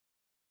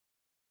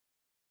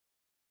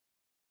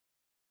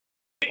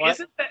What?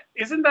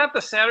 Isn't that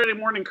the Saturday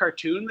morning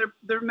cartoon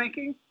they're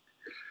making?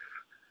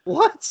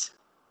 What?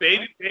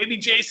 Baby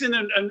Jason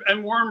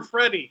and Worm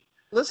Freddy.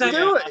 Let's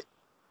do it.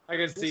 I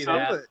can see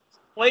Let's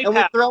that.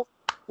 And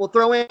we'll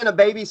throw in a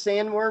baby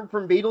sandworm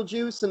from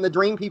Beetlejuice and the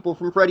Dream People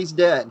from Freddy's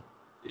Dead.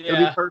 Yeah.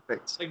 It'll be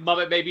perfect. Like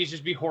Muppet babies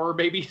just be horror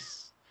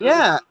babies.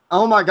 Yeah.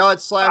 Oh my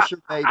God,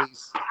 slasher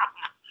babies.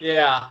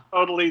 Yeah.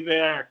 Totally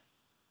there.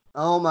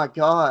 Oh my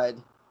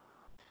God.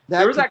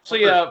 There was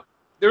actually a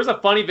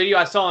funny video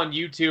I saw on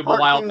YouTube a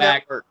while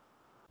back.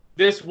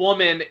 This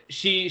woman,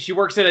 she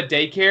works at a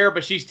daycare,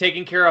 but she's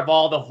taking care of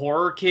all the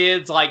horror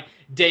kids, like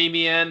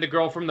Damien, the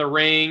girl from The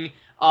Ring.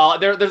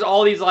 There's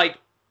all these like,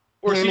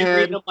 or she's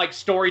reading them like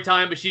story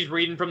time, but she's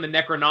reading from the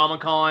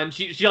Necronomicon.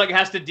 She like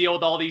has to deal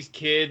with all these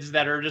kids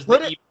that are just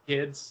evil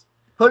kids.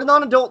 Put it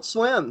on Adult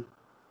Swim.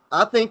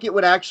 I think it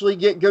would actually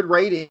get good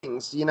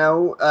ratings. You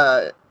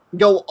know,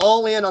 go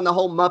all in on the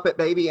whole Muppet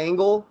Baby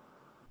angle.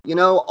 You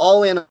know,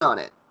 all in on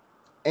it,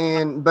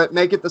 but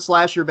make it the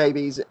slasher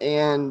babies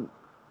and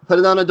put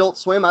it on Adult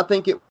Swim. I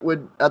think it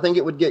would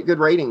get good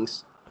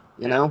ratings.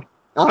 You know,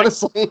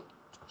 honestly.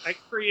 I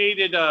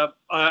created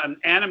an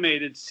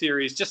animated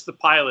series, just the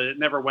pilot. It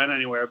never went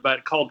anywhere,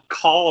 but called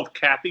Call of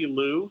Kathy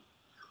Lou,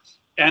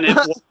 and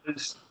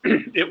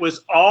it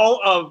was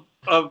all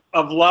of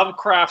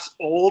Lovecraft's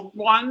old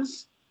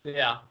ones.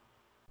 Yeah.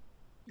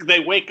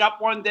 They wake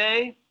up one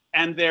day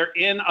and they're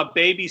in a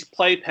baby's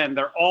playpen.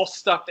 They're all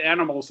stuffed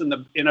animals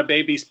in a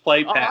baby's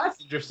playpen. Oh,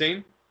 that's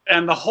interesting.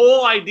 And the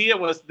whole idea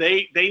was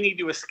they need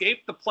to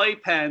escape the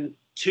playpen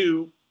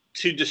to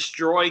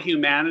destroy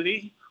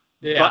humanity.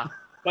 Yeah.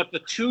 But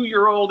the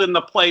 2-year-old in the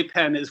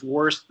playpen is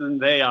worse than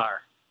they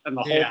are, and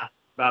the whole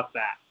about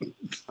that.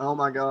 Oh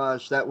my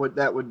gosh, that would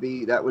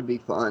be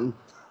fun.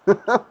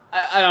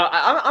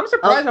 I'm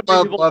surprised how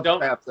many people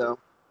Lovecraft, though.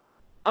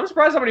 I'm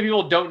surprised how many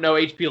people don't know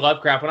H.P.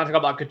 Lovecraft. When I talk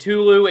about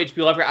Cthulhu,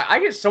 H.P. Lovecraft, I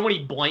get so many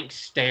blank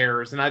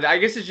stares, and I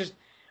guess it's just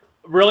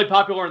really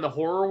popular in the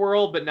horror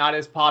world, but not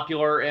as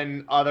popular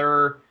in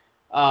other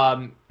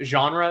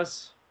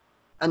genres.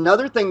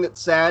 Another thing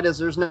that's sad is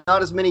there's not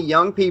as many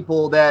young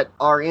people that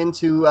are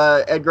into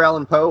Edgar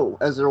Allan Poe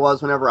as there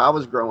was whenever I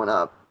was growing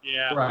up.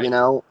 Yeah. Right. You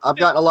know, I've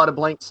gotten a lot of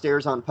blank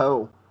stares on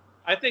Poe.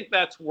 I think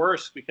that's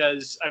worse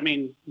because, I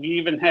mean, we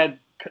even had,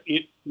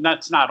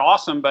 that's not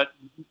awesome, but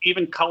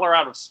even Color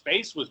Out of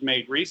Space was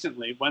made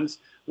recently.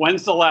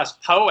 When's the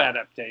last Poe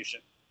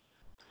adaptation?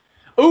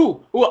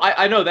 Ooh,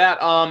 I know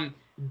that.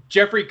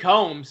 Jeffrey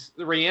Combs,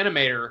 the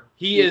Reanimator,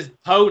 he is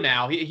Poe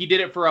now. He did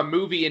it for a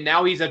movie, and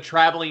now he's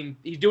doing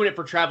it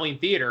for traveling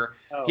theater.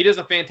 Oh. He does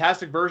a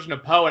fantastic version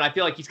of Poe, and I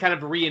feel like he's kind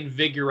of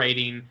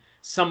reinvigorating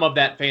some of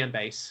that fan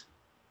base.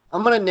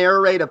 I'm going to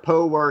narrate a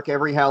Poe work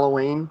every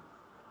Halloween.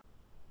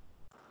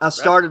 I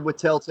started with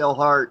Telltale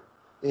Heart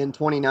in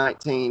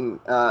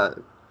 2019.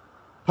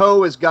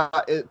 Poe is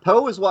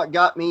what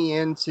got me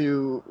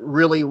into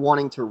really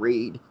wanting to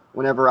read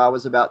whenever I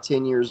was about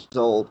 10 years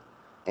old.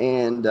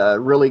 And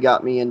really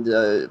got me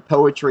into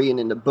poetry and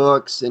into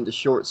books, into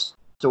short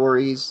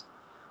stories,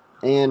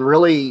 and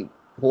really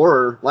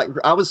horror. Like,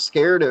 I was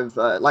scared of,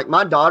 like,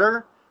 my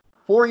daughter,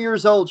 4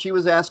 years old, she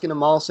was asking to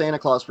mall Santa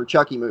Claus for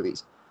Chucky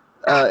movies.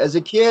 As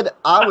a kid,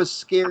 I was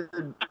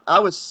scared.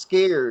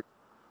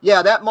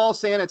 Yeah, that mall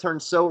Santa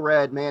turned so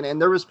red, man. And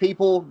there was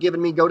people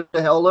giving me go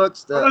to hell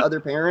looks, the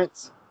other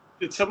parents.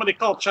 Did somebody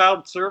call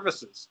child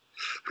services?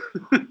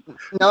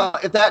 No,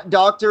 if that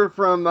doctor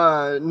from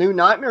New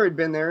Nightmare had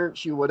been there,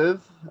 she would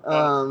have.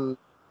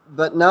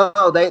 But no,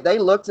 they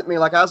looked at me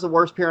like I was the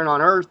worst parent on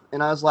earth,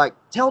 and I was like,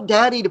 "Tell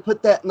Daddy to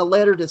put that in the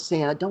letter to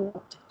Santa. Don't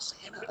tell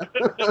Santa."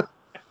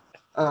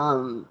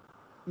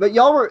 But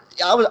y'all were.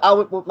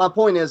 My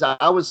point is,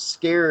 I was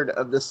scared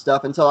of this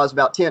stuff until I was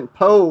about 10.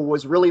 Poe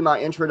was really my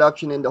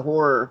introduction into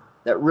horror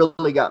that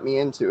really got me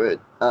into it.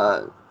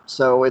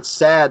 So it's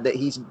sad that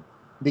he's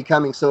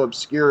becoming so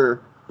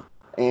obscure.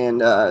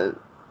 And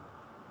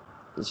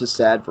it's just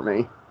sad for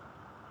me.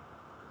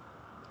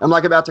 I'm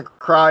like about to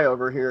cry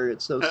over here.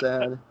 It's so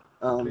sad.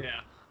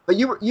 Yeah. But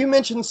you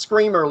mentioned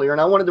Scream earlier,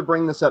 and I wanted to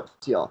bring this up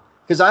to y'all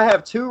because I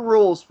have 2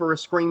 rules for a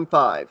Scream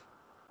 5.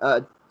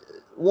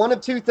 One of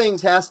 2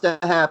 things has to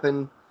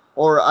happen,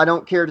 or I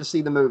don't care to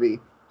see the movie.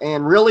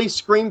 And really,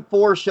 Scream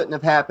 4 shouldn't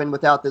have happened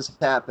without this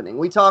happening.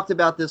 We talked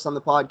about this on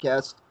the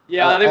podcast.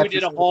 Yeah, I think we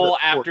did a whole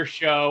after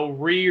show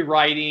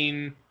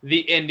rewriting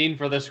the ending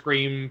for the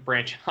Scream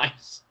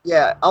franchise.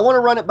 Yeah, I want to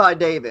run it by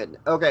David.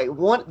 Okay,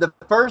 the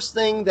first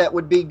thing that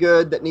would be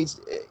good that needs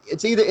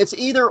it's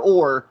either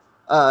or.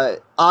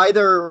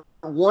 Either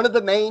one of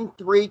the main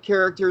 3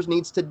 characters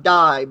needs to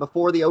die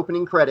before the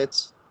opening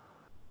credits.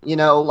 You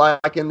know,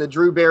 like in the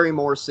Drew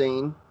Barrymore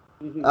scene.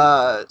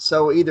 Mm-hmm.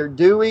 So either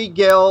Dewey,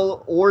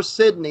 Gale, or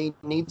Sidney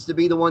needs to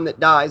be the one that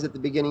dies at the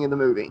beginning of the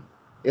movie.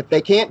 If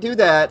they can't do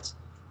that,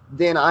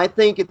 then I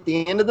think at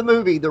the end of the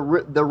movie, the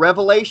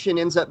revelation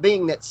ends up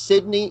being that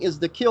Sidney is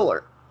the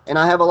killer. And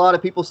I have a lot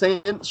of people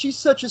saying, she's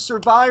such a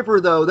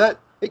survivor, though, that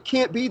it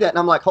can't be that. And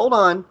I'm like, hold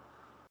on.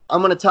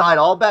 I'm going to tie it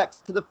all back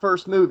to the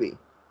first movie.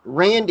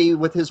 Randy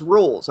with his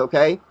rules,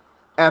 okay?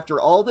 after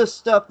all this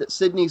stuff that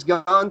Sydney's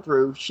gone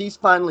through, she's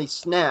finally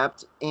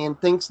snapped and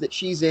thinks that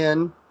she's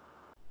in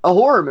a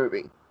horror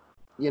movie.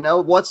 You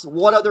know,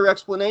 what other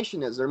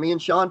explanation is there? Me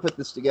and Sean put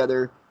this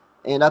together,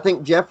 and I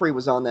think Jeffrey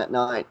was on that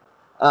night.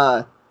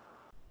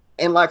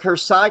 And like her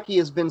psyche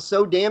has been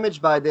so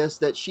damaged by this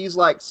that she's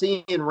like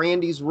seeing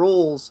Randy's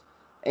rules,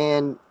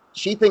 and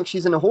she thinks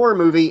she's in a horror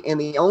movie,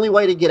 and the only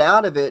way to get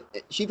out of it,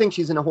 she thinks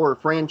she's in a horror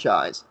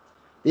franchise.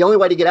 The only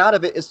way to get out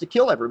of it is to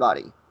kill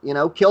everybody. You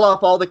know, kill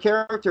off all the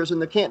characters,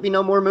 and there can't be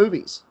no more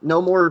movies.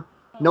 No more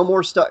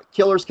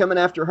killers coming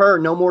after her.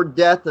 No more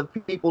death of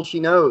people she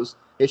knows.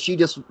 If she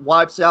just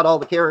wipes out all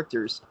the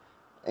characters.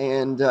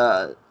 And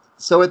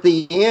so at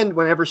the end,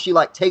 whenever she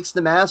like takes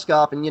the mask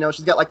off, and you know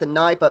she's got like the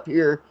knife up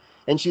here,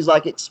 and she's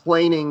like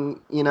explaining,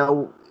 you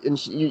know,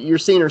 and you're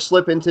seeing her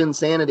slip into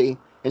insanity,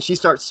 and she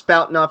starts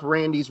spouting off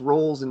Randy's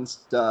rules and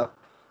stuff.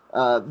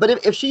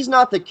 But if she's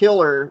not the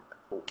killer,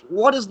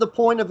 what is the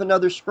point of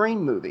another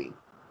Scream movie?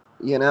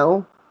 You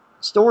know,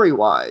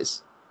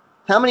 story-wise,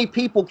 how many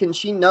people can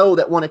she know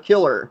that want to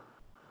kill her?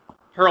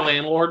 Her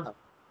landlord.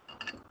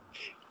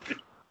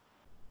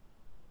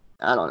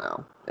 I don't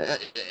know.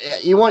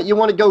 You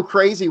want to go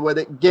crazy with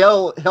it.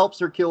 Gail helps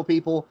her kill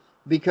people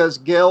because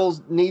Gail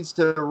needs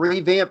to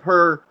revamp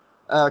her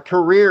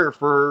career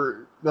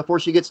before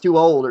she gets too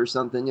old or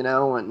something, you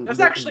know. And that's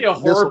actually a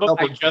horror book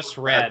I just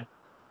read.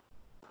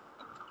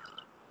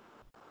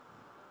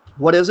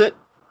 What is it?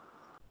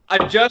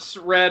 I just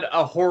read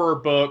a horror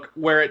book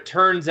where it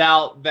turns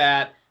out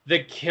that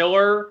the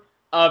killer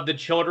of the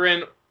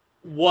children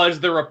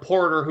was the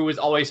reporter who was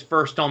always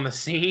first on the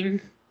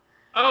scene.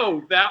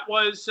 Oh, that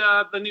was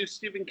the new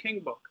Stephen King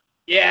book.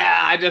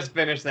 Yeah, I just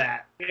finished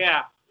that.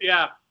 Yeah.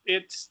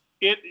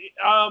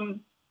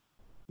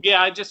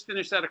 I just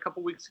finished that a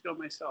couple weeks ago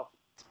myself.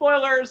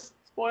 Spoilers.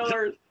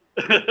 No,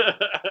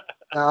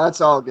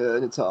 it's all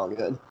good. It's all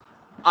good.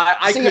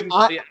 I couldn't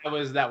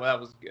believe that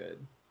was good.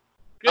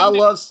 I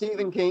love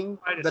Stephen King,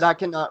 but I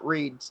cannot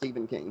read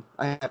Stephen King.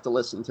 I have to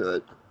listen to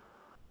it.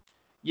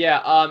 Yeah,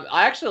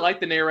 I actually like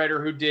the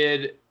narrator who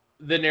did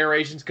the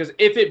narrations, because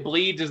If It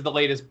Bleeds is the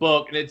latest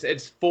book, and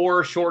it's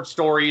 4 short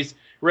stories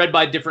read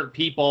by different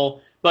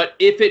people. But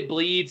If It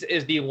Bleeds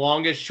is the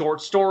longest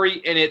short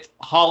story, and it's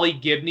Holly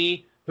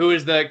Gibney, who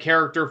is the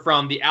character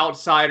from The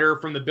Outsider,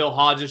 from the Bill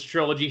Hodges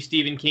trilogy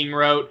Stephen King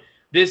wrote.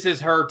 This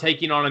is her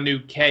taking on a new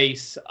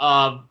case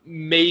of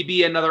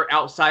maybe another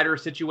outsider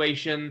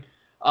situation.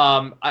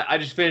 I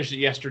just finished it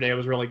yesterday. It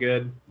was really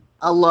good.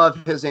 I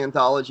love his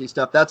anthology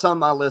stuff. That's on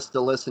my list to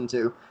listen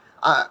to.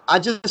 I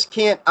just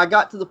can't. I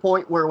got to the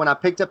point where when I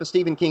picked up a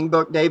Stephen King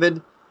book,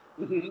 David,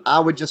 I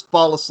would just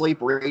fall asleep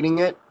reading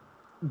it.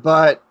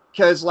 But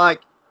because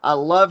like I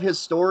love his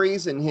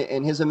stories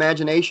and his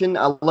imagination,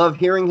 I love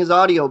hearing his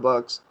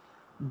audiobooks.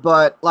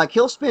 But like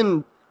he'll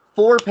spend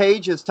 4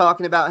 pages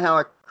talking about how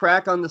a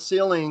crack on the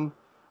ceiling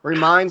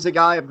reminds a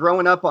guy of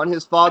growing up on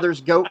his father's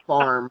goat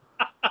farm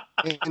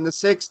in the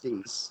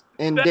 60s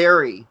in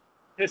Derry.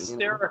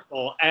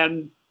 Hysterical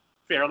and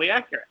fairly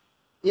accurate.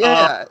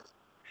 Yeah.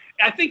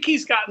 I think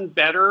he's gotten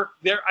better.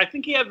 I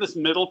think he had this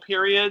middle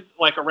period,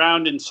 like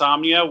around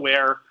Insomnia,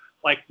 where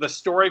like the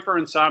story for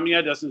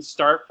Insomnia doesn't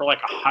start for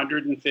like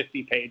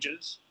 150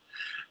 pages.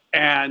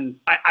 And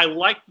I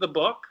liked the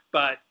book,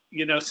 but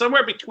you know,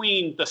 somewhere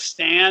between The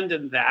Stand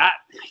and that,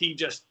 he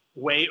just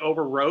way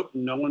overwrote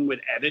and no one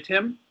would edit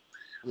him.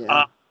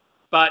 Yeah.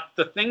 But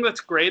the thing that's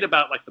great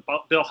about like the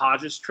Bill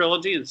Hodges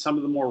trilogy and some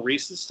of the more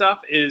recent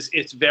stuff is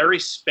it's very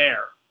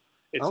spare.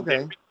 It's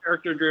very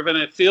character driven.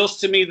 It feels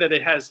to me that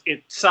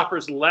it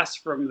suffers less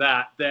from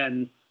that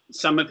than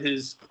some of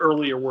his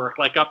earlier work,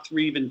 like up through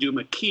even Doom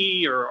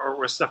McKee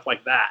or stuff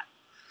like that.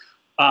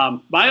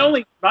 My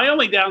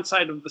only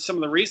downside of some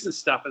of the recent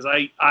stuff is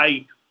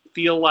I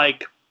feel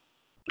like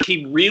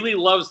he really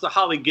loves the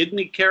Holly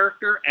Gibney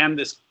character and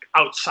this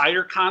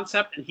outsider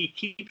concept, and he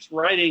keeps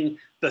writing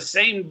the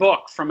same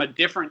book from a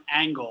different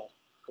angle,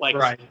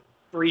 like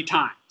 3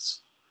 times.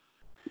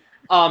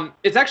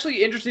 It's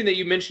actually interesting that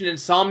you mentioned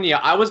Insomnia.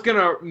 I was going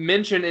to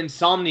mention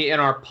Insomnia in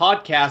our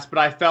podcast, but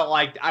I felt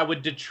like I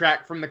would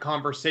detract from the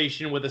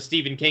conversation with a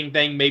Stephen King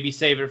thing, maybe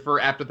save it for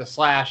after the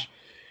slash.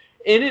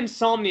 In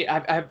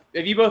Insomnia,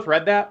 have you both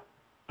read that?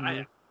 I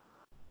have.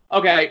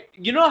 Okay,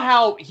 you know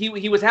how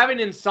he was having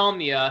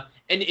insomnia,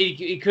 and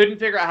he couldn't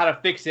figure out how to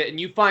fix it, and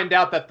you find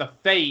out that the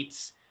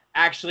Fates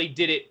actually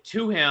did it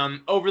to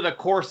him over the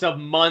course of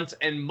months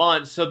and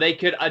months so they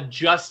could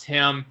adjust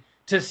him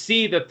to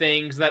see the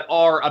things that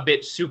are a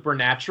bit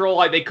supernatural.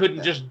 Like, they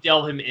couldn't just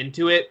delve him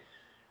into it.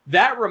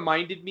 That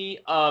reminded me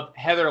of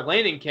Heather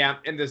Langenkamp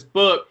in this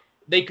book.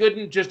 They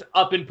couldn't just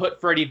up and put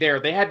Freddy there.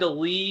 They had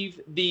to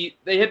they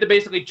had to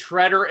basically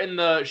tread her in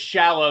the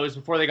shallows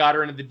before they got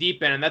her into the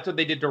deep end. And that's what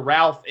they did to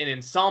Ralph in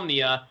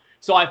Insomnia.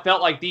 So I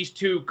felt like these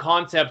two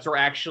concepts are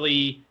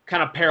actually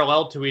kind of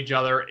parallel to each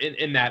other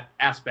in that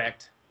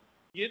aspect.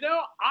 You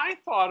know, I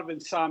thought of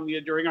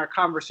Insomnia during our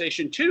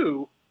conversation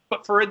too,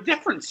 but for a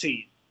different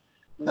scene.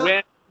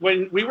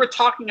 When we were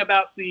talking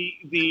about the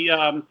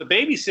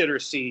babysitter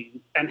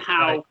scene and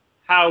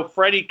how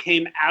Freddy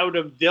came out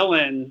of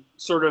Dylan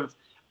sort of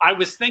I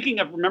was thinking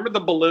of, remember the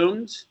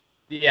balloons?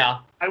 Yeah.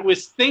 I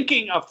was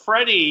thinking of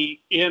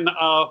Freddy in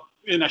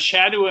a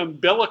shadow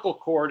umbilical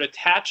cord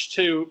attached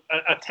to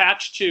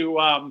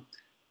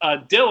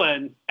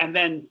Dylan, and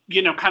then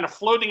kind of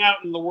floating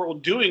out in the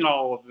world doing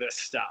all of this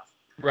stuff.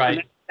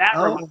 Right.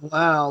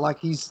 Wow! Like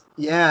he's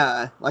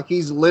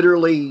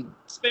literally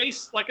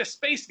like a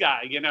space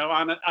guy,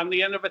 on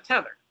the end of a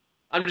tether.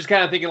 I'm just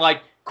kind of thinking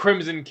like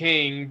Crimson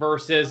King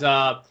versus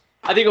I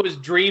think it was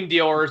Dream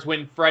Dealers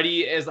when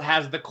Freddy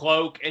has the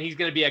cloak and he's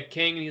gonna be a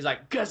king and he's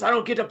like, guess I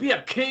don't get to be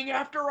a king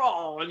after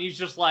all, and he's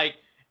just like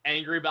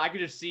angry. But I could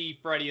just see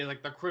Freddy as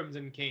like the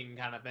Crimson King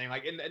kind of thing,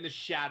 like in the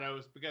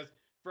shadows, because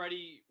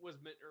Freddy was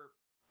meant or